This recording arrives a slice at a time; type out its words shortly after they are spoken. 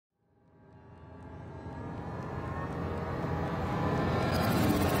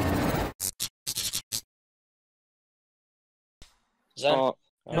Zen? No,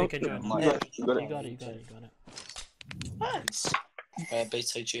 you can join. You got it. Nice.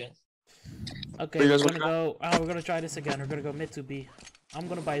 Beta GN. Okay, we're gonna go. We're gonna try this again. We're gonna go mid to B. I'm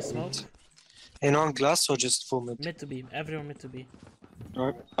gonna buy smoke. In on glass or just full mid? Mid to B. Everyone mid to B.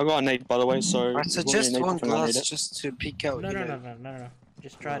 Alright. I got a nade by the way, so. I suggest one glass just to peek out. No.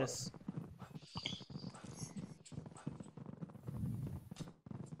 Just try this.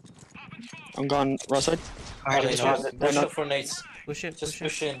 I'm going right side. Push up for nades. Push it. Just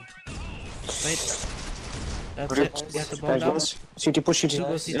push in. Wait. That's it. You have to bomb down. CT push CT. Two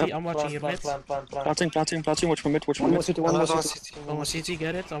go CT. I'm watching your mid. Planting. Watch my mid. One more CT. One more CT.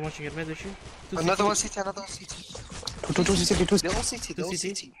 Get it. I'm watching your mid with you. Another one CT. Two CT. They're all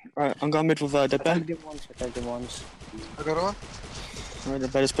CT. Alright, I'm going mid with dead bear. Attack them once. I got one. Alright, the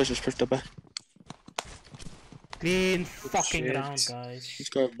bear is push dead bear. Clean fucking round, guys. Let's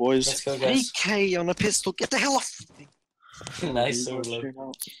go, boys. Let's go, guys. AK on a pistol. Get the hell off. Nice,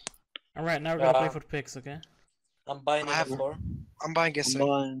 Urlo. Alright, now we're gonna play for picks, okay? I'm buying it for. I'm buying a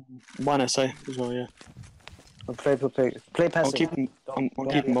I'm buying SA as well, yeah. I'll play for pick. Play passive. I'm keeping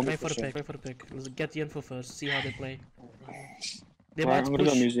bomb. Play for the pick. Let's get the info first. See how they play. They Right, might I'm gonna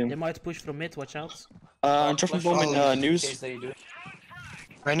push. go museum. They might push from mid. Watch out. I'm dropping bomb in news.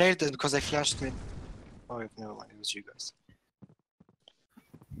 I nailed it because they flashed me. Oh, never mind. It was you guys.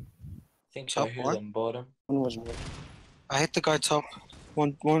 I think I hear them bottom. One was mid. I hit the guy top.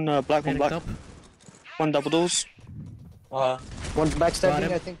 One black, one black. Up. One double doors. One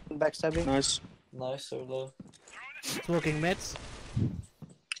backstabbing, I think. One backstabbing. Nice. Nice, Urlo. Smoking mids.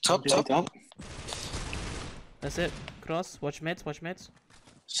 Top. That's it. Cross. Watch mids.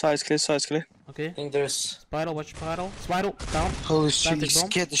 Side's clear. Okay. I think there's. Spiral. Watch spiral. Spiral. Down. Holy shit, Planted you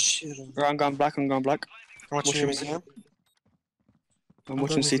bomb. scared the shit out of me. Right, I'm going black. Watch your museum. I'm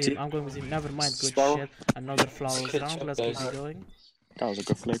watching CT. I'm going with him. Never mind. Good Spiral. shit. Another flawless Good round. job, Let's keep guys. it going. That was a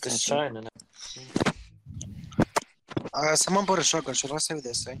good flick. Just trying it. Someone bought a shotgun. Should I save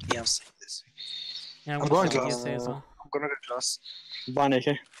this thing? Yeah, I'll save this. Yeah, I'm going to glass. as well. I'm gonna go glass. Buying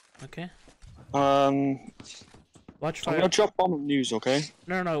AK. Okay. I'm Watch fire. gonna drop bomb in news, okay?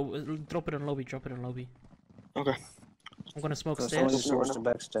 No. Drop it in lobby. Okay. I'm gonna smoke Someone stairs. just wants to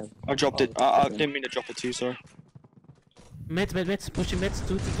backstab. I dropped it. I didn't mean to drop it too, sorry. Mid. Pushing mids.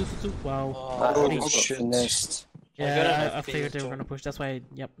 Two. Wow. Oh shit. Finessed. Yeah, I figured they were gonna push. That's why.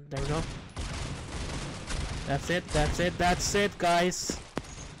 Yep. There we go. That's it, guys.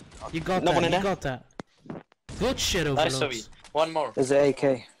 You got that. You got that. Good shit, Nice, overloads. Sovi. One more. There's an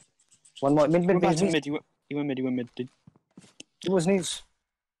AK. One more. Mid. He went mid. It was needs.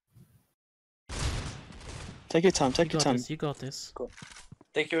 Take your time. You got this.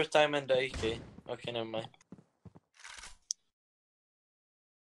 Take your time and the AK. Okay, never mind.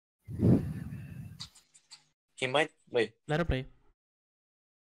 He might. Wait. Let her play.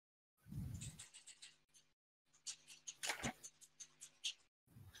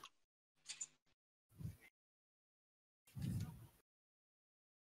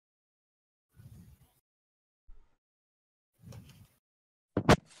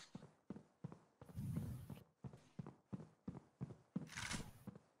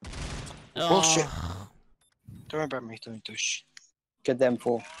 Bullshit. Don't worry about me doing douche. Get them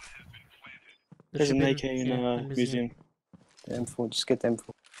four. There's an AK in museum. Them four. Just get them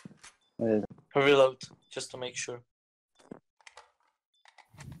four. Reload, just to make sure.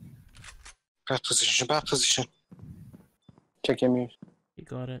 Bad position. Check your mute. You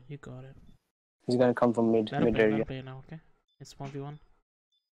got it. He's gonna come from mid Let her area. play now, okay? It's 1v1.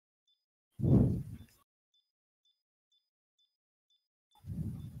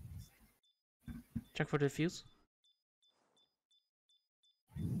 Check for the fuse.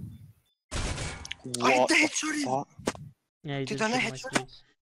 I did headshot him! Yeah, he Did I didn't not shoot my headshot him? screen.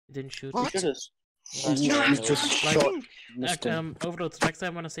 He didn't shoot. What? Nice try, just shot. Missed him. Overloads, next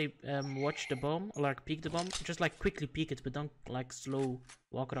time when I say watch the bomb, or like peek the bomb, just like quickly peek it, but don't like slow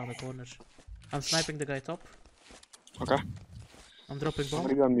walk around the corners. I'm sniping the guy top. Okay. I'm dropping I'm bomb.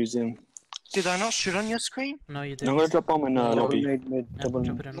 gonna go museum. Did I not shoot on your screen? No, you I'm didn't. gonna drop bomb in lobby. Mid. Yeah, Double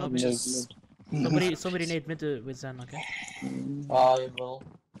drop it in lobby. mid. Somebody need mid with Zen, okay? I will.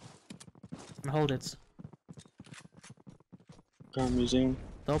 And hold it. Go museum.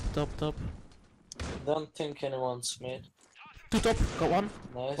 Top. Don't think anyone's mid. Two top, got one.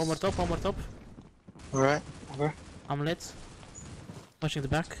 Nice. One more top. Alright. I'm lit. Watching the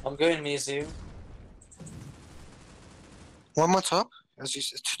back. I'm going museum. One more top. As you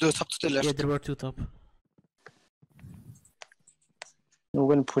said, to the top to the left. Yeah, there were two top. I'm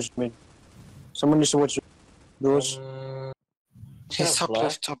gonna push mid. Someone needs to watch doors. He's top black.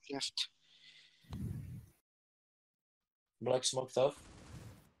 left. Black smoked off.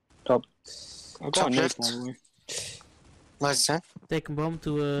 Top. I got Top a nade, left. by the way. Nice, eh? Taking bomb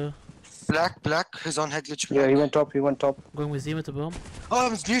to Black. He's on head glitch. Yeah, Black. he went top. going with Z with the bomb. Oh,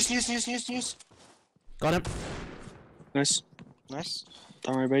 news. Got him. Nice. Nice.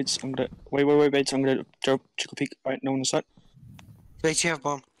 Don't worry, Bates. I'm gonna. Wait, Bates. I'm gonna drop chickle peek. Right, no one on the side. Wait, you have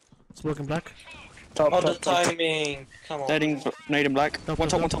bomb. Smoking black. Top, Oh, the top, top. timing! Come on. Nading black. Top, One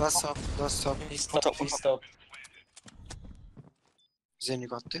top, top, one top. Last top. He One top, stopped, one he top. stopped. Then you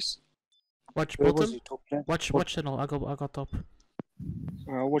got this. Watch Where was bottom. he? Top left? Watch channel. I got top.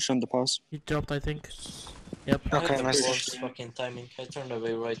 I'll watch underpass. He dropped, I think. Yep. I had Okay, the nice. worst fucking timing. I turned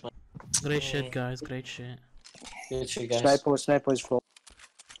away right man. Great shit, guys. Great shit. Good shit, guys. Sniper is floor.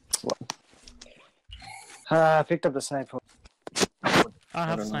 I picked up the sniper. I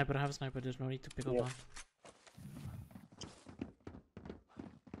have a don't know. sniper. There's no need to pick up Yeah. one.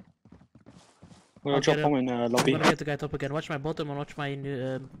 We'll I'll drop get bomb in I'm lobby. gonna get the guy top again. Watch my bottom and watch my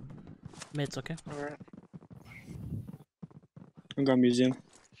mids, okay? Alright. I'm going museum.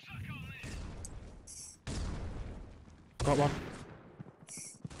 Got one.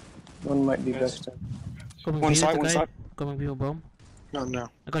 One might be Yes. best. Coming One B with side, the one guy. side. Coming B with bomb. No.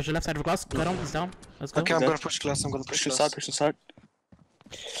 I got your left side of glass. Got him. He's down. Let's go. Okay, I'm Dead. gonna push glass. Push the side, push the side.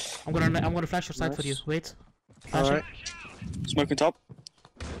 I'm gonna flash your side for you. Nice. Wait. Flashing. Alright. Smoking top.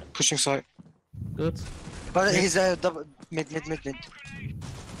 Pushing side. Good. But he's double mid.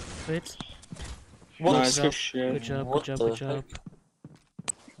 Wait. What? Nice, job. good shit. Good job. What Good job. the Good job.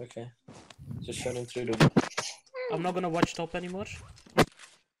 Okay. Just shooting through the. I'm not gonna watch top anymore.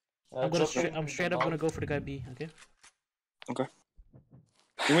 I'm straight up gonna go for the guy B. Okay.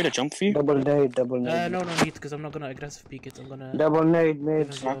 You made a jump for you? Double nade. No need, because I'm not gonna aggressive peek it. I'm gonna Double nade, I'm mid.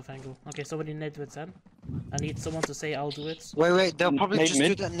 gonna go off angle. Okay, somebody nade with Zen. I need someone to say I'll do it. Wait. They'll probably Nade just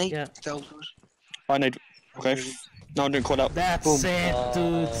mid? do that. Nate. Yeah. They'll do it. I need. Okay. No, I didn't call out. That's Boom. it,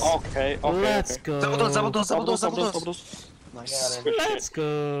 dude. Okay. Let's Okay. go. Double doors. Double doors. Nice. Got him. Let's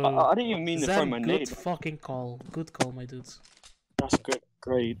go. I didn't even mean to throw Zen, my good nade. fucking call. Good call, my dudes. That's good.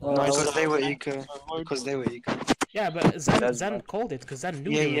 Great. Because they were equal. Because they were equal. Yeah, but Zen That's called it because Zen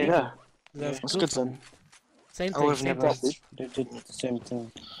knew. Yeah, they were yeah. equal. Yeah, That's good, Zen. Same I thing. would've Same never- thing. they did the same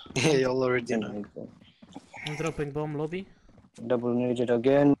thing. Yeah, y'all already know. I'm dropping bomb lobby. Double naded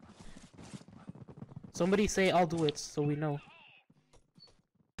again. Somebody say I'll do it, so we know.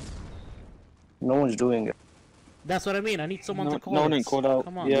 No one's doing it. That's what I mean. I need someone to call No it. one didn't call out.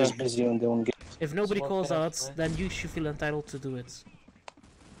 Come on. Yeah. Just busy on their own game. If nobody Someone calls can, out, right? then you should feel entitled to do it.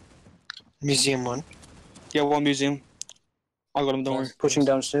 Museum one. Yeah, one museum. I got him, don't worry. Pushing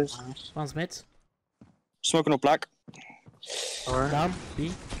downstairs. One's mid. Smoking on black. Alright. Down.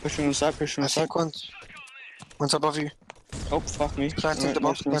 B. Pushing on the side, pushing on I the side. think one's above you. Oh, fuck me. Planting Right, the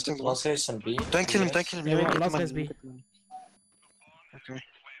bomb. nice, nice. Planting the bomb. Last case and B. Don't kill him. Yes. Don't kill him. Yeah, You wait, want last him guy's on- B. Okay.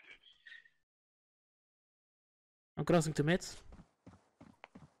 I'm crossing to mid.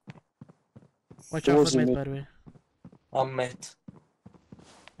 Watch Who out was for in mid, mid? by the way. I'm mid.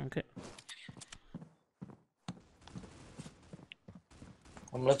 Okay.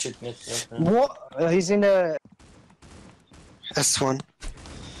 I'm legit mid right now. What? He's in a. S1.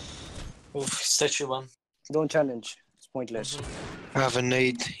 Oof, statue one. Don't challenge. It's pointless. I have a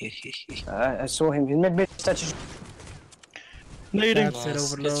nade. I saw him. He's mid statue. Nading. That's it,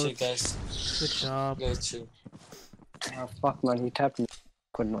 Nice. Good overload. shit, guys. Good job. Good shit. Oh, fuck, man. He tapped me.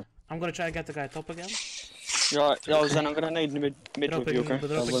 Couldn't I? I'm gonna try and get the guy top again. Yeah, Zen, I'm gonna nade mid with Dropping, you, okay?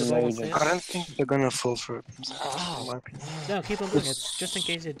 dropping I the will bomb on nade stage. it. I don't think they're gonna fall for it. Oh. No, keep on doing it, just in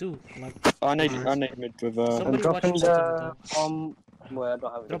case they do. Like, I nade mid with Somebody I'm watch dropping this the on well, I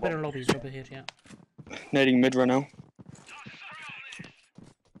don't have it. drop it in lobby, drop it here, yeah. nading mid right now.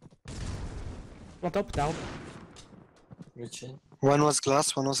 One top, down. Good shit. One was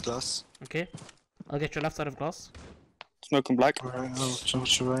glass. Okay. I'll get your left side of glass. Smoking black. Alright, I'll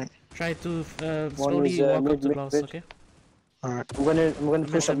jump you right. Try to One slowly is, walk up mid, to mid, glass, mid. okay? Alright. I'm gonna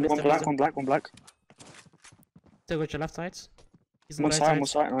push up. Mid, One black, one black. Still got your left side. He's on One the side, right one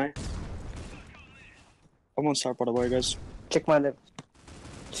side. side, right? I'm on side, by the way, guys. Check my left.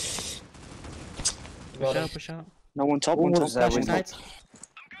 Push out, push out. No, one top, Who one top. was that Flashing with? side.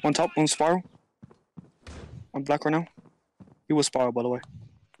 One top, one spiral. I'm black right now. He was spiral, by the way.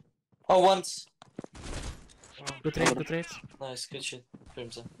 Oh, once. Good trade, good trade. Nice, good shit.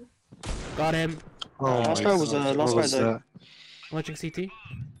 Crimson. Got him. Oh, Last my guy was, God. last What was guy, that? Watching CT.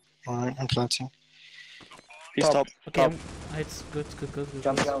 Alright, I'm planting. He's Top. top. Okay, Top. it's good.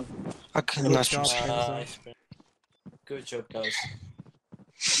 Jump down. Okay, Good nice job. try. Nice. Good job, guys.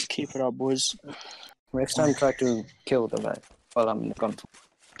 Keep it up, boys. Next time, try to kill the guy while I'm in the gun.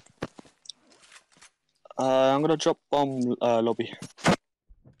 I'm gonna drop bomb lobby.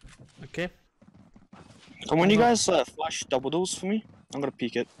 Okay. And when you guys flash double doors for me, I'm gonna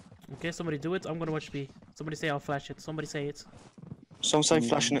peek it. Okay, somebody do it. I'm gonna watch B. Somebody say I'll flash it. Somebody say it. Someone say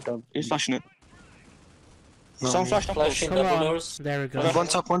flashing it. Who's flashing it? Someone flash double doors. Flashing Come double on. doors. There we go. Okay. One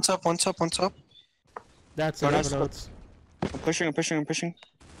top, one top, one top, one top. That's Got it. it. Overloads. I'm pushing.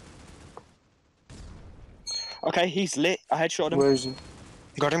 Okay, he's lit. I headshot him. Where is he?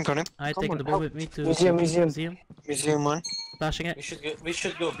 Got him, got him. I Come take on, the ball help. with me to Museum. Museum one. Flashing it. We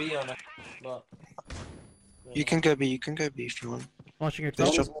should go B on it, but You can go B if you want. Watching your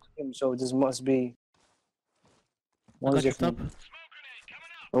This top. job. So this must be. One Got your is top.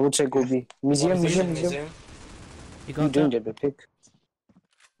 I would say go B. Museum. You You got doing that? that, pick.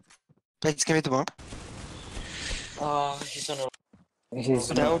 Let's give it the bomb. he's on a He's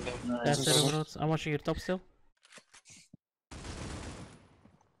Down. That's it. Overloads. I'm watching your top still.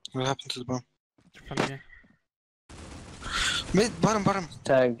 What happened to the bomb? From here. Mid, bottom.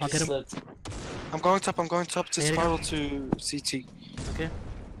 Tag. I'll get him. slit. I'm going top to There you spiral to CT. Okay.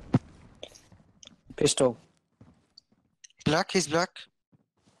 Pistol. Black, he's black.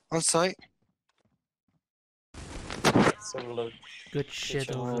 On site. So look. Good shit.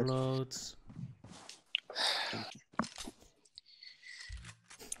 job. Overloads.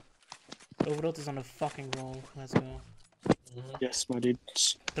 Overload is on a fucking roll. Let's go. Yes, my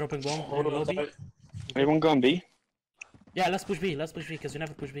dudes. Dropping bomb. Hold in on, lobby. sorry. Anyone go on B? Yeah, let's push B because we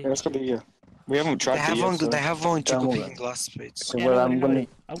never push B. Yeah, let's go B. Yeah. We haven't tried They have B on, yet. So. they have on to Down go one. picking glass plates. So Yeah, well, nobody, I'm gonna. nobody.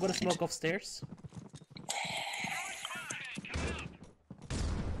 I'm gonna smoke off stairs.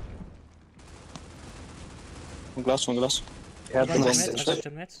 One glass. Yeah, I got the your Nice. mid. I got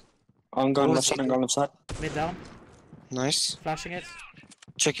your mid. I'm going Go left side. C. I'm going left side. Mid down. Nice. Flashing it.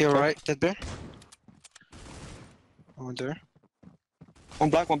 Check your right, dead bear. Over there. One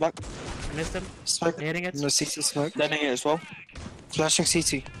black. I missed him. Smoke. Hitting it. No CT smoke. Landing it as well. Flashing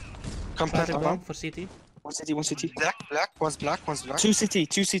CT. Come plant Flashing the bomb bomb. for CT. One CT. Black, one's black. Two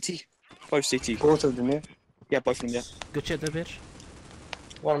CT. Both CT. Both of them, yeah. Yeah, both of them. Yeah. Good shit, that bitch.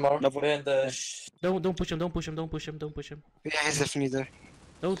 One more. Another- Behind the Don't push him. Don't push him. Yeah, he's definitely there.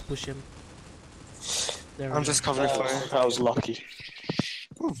 Don't push him. There we I'm go. just covering Yeah. fire. That was lucky.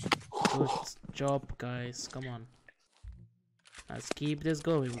 Good job, guys. Come on. Let's keep this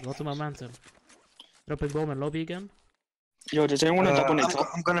going. We got the momentum. Dropping bomb in lobby again. Yo, does anyone want to double nade top?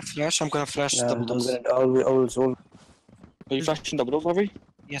 I'm gonna flash Yeah, double I'm doors. gonna. I'll. Are you flashing double doors, Bobby?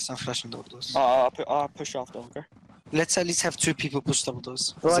 Yes, I'm flashing double doors. I'll push after. Okay. Let's at least have 2 people push double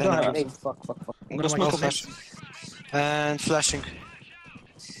doors. Bro, I Then don't I have can- nade. Fuck. I'm gonna What smoke am I a flash. flash. And flashing.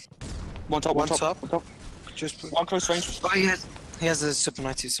 One top. One top. Just One close range. Oh, he has a super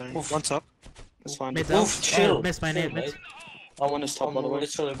 90, sorry. Oof. One top. That's fine. Mid down. Oof, chill. Oh, missed my Chill, nade. Mid. mate. One is top, by the I'm way.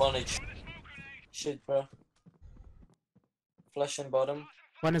 literally 1 Shit, bro. Flashing bottom.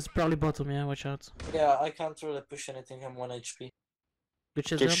 One is probably bottom. Yeah, watch out. Yeah, I can't really push anything. I'm 1 HP. Good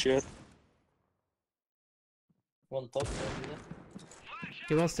shit, Good Zeb. shit. One top.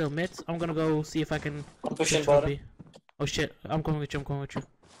 He was still mid. I'm gonna go see if I can. I'm pushing push for bottom. B. Oh shit! I'm coming with you. Yippee.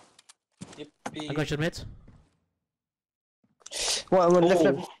 I got your mid. One left.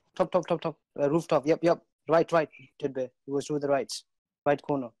 Oh. Top. Rooftop. Yep. Right. Dead bear. He was to the right. Right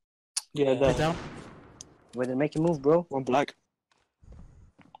corner. Yeah, Mid there. down. Where they make a move, bro. One black.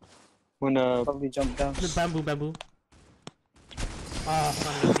 One Probably jump down. Bamboo.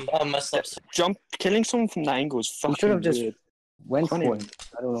 Ah, unlucky. Oh, messed up. jump. Killing someone from that angle is You fucking should have just weird. went for Funny. it.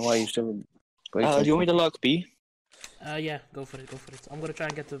 I don't know why you still. Do you want me to lurk B? Yeah, go for it. I'm gonna try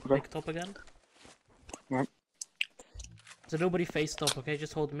and get the Okay. big top again. Right. So nobody face top, okay?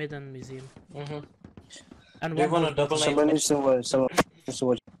 Just hold mid and museum. Mm-hmm. And Do you one want to more. double Someone lane? needs to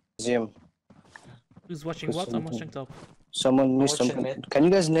watch museum. Who's watching what? I'm watching top. Someone needs watching some. mid. Can you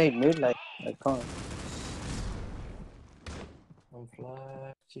guys nade mid? Like I can't. I'm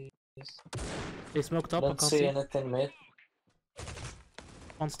flat. Jeez. They smoke top. I Don't can't see see. anything, mate.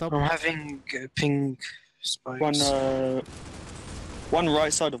 One stop. I'm having ping spikes. One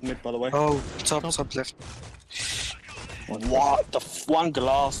right side of mid, by the way. Oh, top Top. left. What the one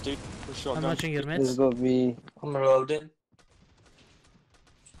glass, dude? For sure. I'm watching your This mid. is gonna be. I'm reloading.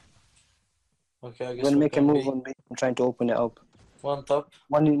 Okay, I I'm guess gonna we make a can move be on B. I'm trying to open it up. one top,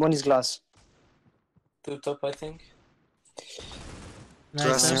 One is glass. 2 top, I think. Nice.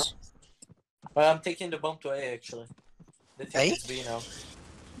 Gracias. nice. I'm taking the bomb to A actually. They think A? it's B now.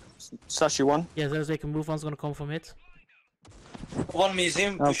 It's actually one. Yeah, there's like a move. One's gonna come from it. One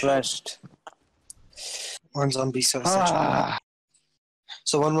museum. I'm push flashed. One's on B side. Ah,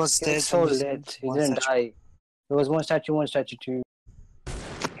 So one was dead. it's so one was lit. He one didn't statue. die. There was one statue 2.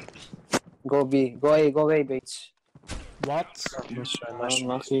 Go B. Go A, Bates. What?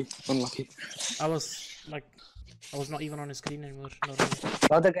 Unlucky. I was not even on the screen anymore. No, really. The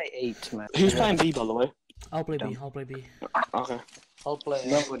other guy 8, man. Who's playing B, by the way? I'll play B. I'll play B. Okay. I'll play.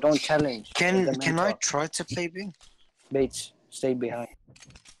 No, but don't challenge. Can Let them I talk. try to play B? Bates, stay behind.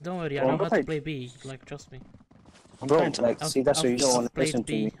 Don't worry, I know how to play B. Like, trust me. Bro, like, see, that's why you don't want to played listen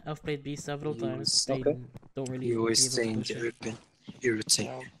to B. me. I've played B several times. They Okay. don't really. You always be able to stay in push the it. open.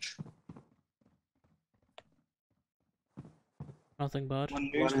 Irritating. Ouch. Nothing bad.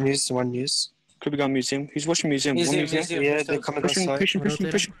 One news. Could be going museum. Who's watching museum? One Museum. Yeah, they're coming Pushing.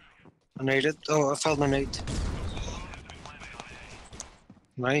 Rotating. I naded. Oh, I found my nade.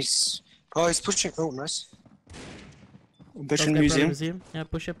 Nice. Oh, he's pushing. Oh, nice. Pushing Okay, museum. Yeah,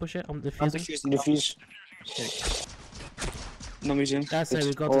 push it. I'm I'm defusing. Defuse. No museum. That's it.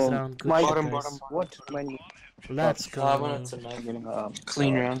 We got this round. Good my- shit, Bottom, guys. bottom. What? Man, Let's go. I wanted to know.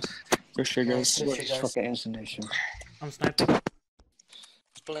 Clean round. Good shit, guys. Good what shit, is guys. fucking installation? I'm sniping.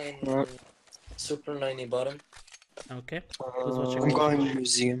 Playing Right. Super 90 bottom. Okay. Who's watching? I'm going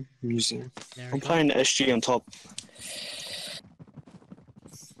museum. There we I'm go. playing SG on top.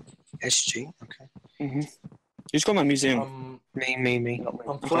 SG. Okay. Who's got my museum? Me. Not me.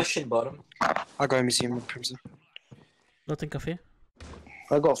 I'm flashing bottom. I go museum with Crimson. Nothing cafe.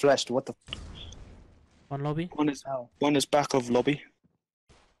 I got flashed. What the? One lobby. Ow. One is back of lobby.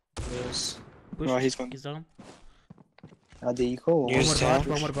 Yes. Push. Right, he's gone. He's down. How do you go? One more Use barge. that.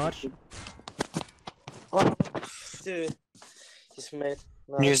 One more barge. Oh, dude. He's made.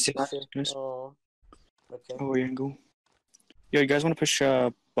 No, Music. Yes. Oh. Okay. Oh, yeah, go. Yo, you guys want to push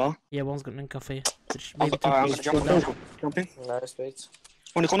bar? Yeah, one's got in cafe. I'm Maybe gonna two. jump Down. on. Jumping. Nice, wait.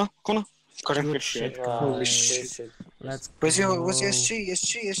 On the corner. Got him. Good shit, Holy guys. shit. Let's go. Where's your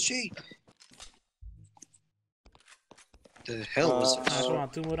SG? The hell was it? Come on,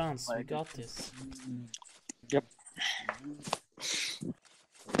 2 more rounds. We got this. Yep.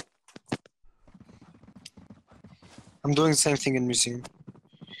 I'm doing the same thing in museum.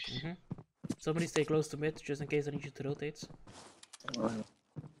 Somebody stay close to mid, just in case I need you to rotate. Good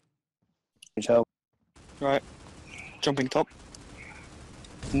job. Right. Jumping top.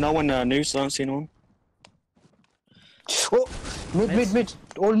 No one news. I don't see anyone. Oh, Nice. mid.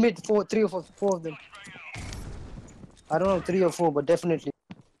 All mid. 3 or 4 of them. I don't know 3 or 4, but definitely.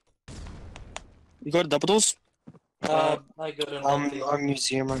 You got double doors? I got an empty. I'm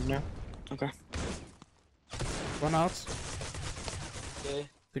museum right now. Okay. One out. Okay.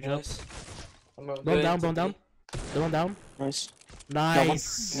 Good job. Nice. I'm Bomb going down, to bomb down. The one down. Nice.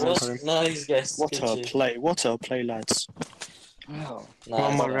 Nice. Nice, nice guys. What Good a shit. play. What a play, lads. Wow.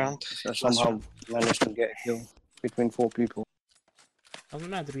 One more Nice. round. I somehow managed to get a kill between 4 people. Other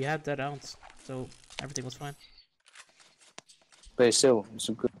than that, we had that round, so everything was fine. But still, it's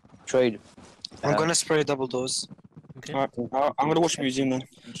a good trade. I'm gonna spray double doors. Okay. Alright. I'm gonna watch museum then.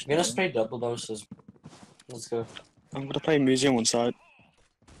 I'm gonna spray double doses. Let's go. I'm gonna play museum on side.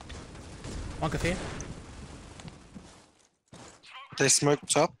 One cafe. They smoked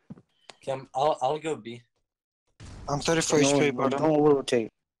top. Okay, I'll go B. I'm 34 HP bottom. Don't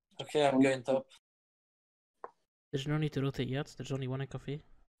rotate. Okay, I'm going top. There's no need to rotate yet. There's only one in cafe.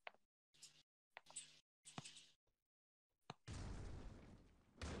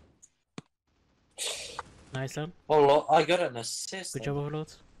 Nice one. Oh, I got an assist. Good job,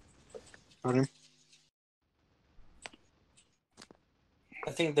 Overload. Got him.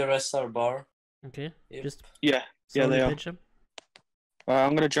 I think the rest are bar. Okay. Yep. Just Yeah. Yeah, slowly they are. pinch him.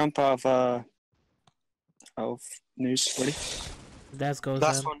 I'm gonna jump out of news. Ready? Let's go,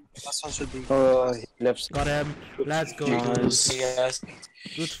 Last Sam. one should be. Oh, he left. Got him. Let's go, Nice. dudes. Okay, guys.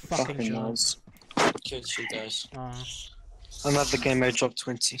 Good fucking job. nice. Good shit, guys. Another game I dropped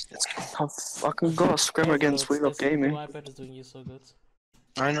 20. Let's go. I've fucking got a scrimmer against We Love Gaming. My iPad is doing you so good.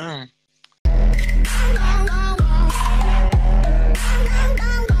 I know. Go, go, go, go, go,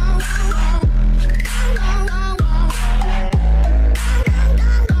 go, go.